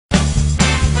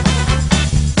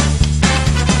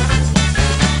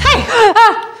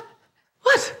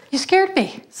You scared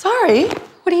me. Sorry.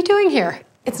 What are you doing here?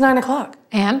 It's 9 o'clock.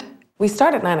 And? We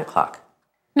start at 9 o'clock.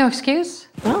 No excuse?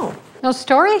 No. No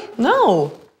story?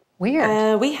 No.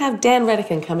 Weird. We have Dan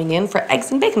Redican coming in for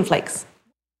eggs and bacon flakes.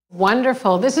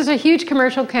 Wonderful. This is a huge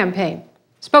commercial campaign.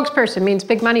 Spokesperson means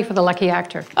big money for the lucky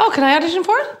actor. Oh, can I audition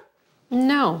for it?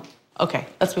 No. Okay,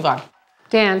 let's move on.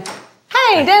 Dan.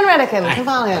 Hey, Dan Redican, come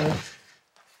on in.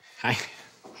 Hi.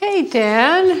 Hey,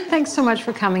 Dan. Thanks so much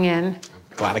for coming in.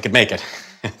 Glad I could make it.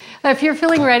 If you're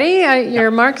feeling ready,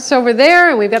 your mark's over there,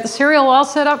 and we've got the cereal all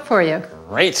set up for you.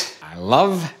 Great. I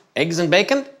love eggs and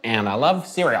bacon, and I love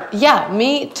cereal. Yeah,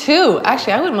 me too.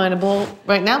 Actually, I wouldn't mind a bowl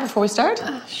right now before we start.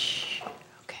 Shh.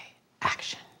 Okay,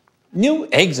 action. New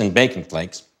eggs and bacon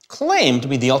flakes claim to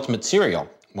be the ultimate cereal.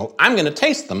 Well, I'm going to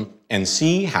taste them and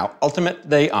see how ultimate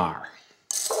they are.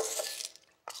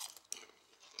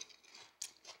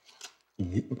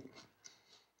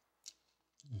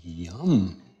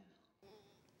 Yum.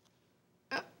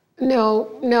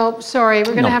 No, sorry.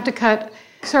 We're going to have to cut.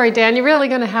 Sorry, Dan, you're really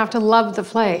going to have to love the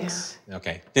flakes.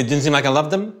 Okay. It didn't seem like I loved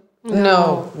them?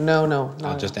 No.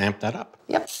 I'll just amp that up.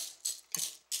 Yep.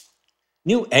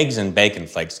 New eggs and bacon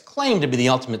flakes claim to be the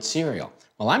ultimate cereal.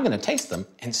 Well, I'm going to taste them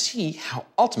and see how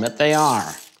ultimate they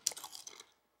are.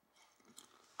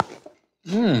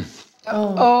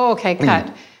 Oh, okay,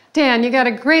 cut. Dan, you got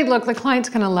a great look. The client's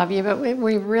going to love you, but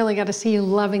we really got to see you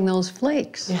loving those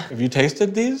flakes. Yeah. Have you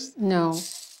tasted these? No.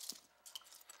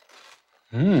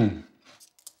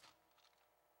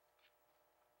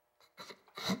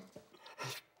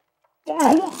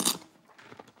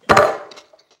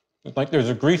 It's like there's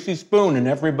a greasy spoon in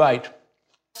every bite.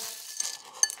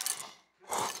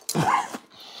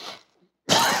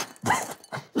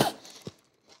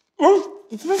 Oh,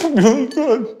 this is really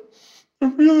good.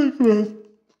 It's really good.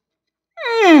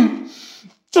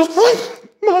 Just like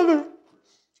mother.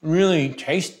 Really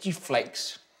tasty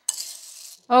flakes.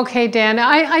 Okay, Dan,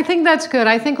 I think that's good.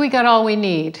 I think we got all we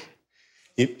need.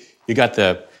 You got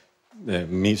the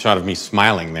shot of me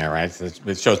smiling there, right?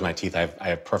 It shows my teeth. I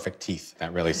have perfect teeth.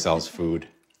 That really sells food.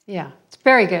 Yeah, it's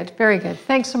very good, very good.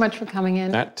 Thanks so much for coming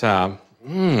in. That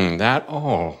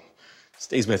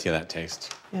stays with you, that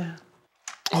taste. Yeah.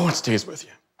 Oh, it stays with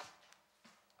you.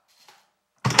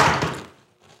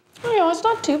 Oh, yeah, it's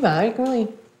not too bad. You can really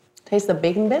taste the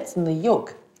bacon bits and the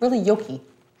yolk. Really yolky.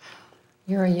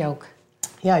 You're a yolk.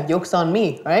 Yeah, yolk's on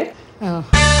me, right?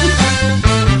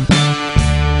 Oh.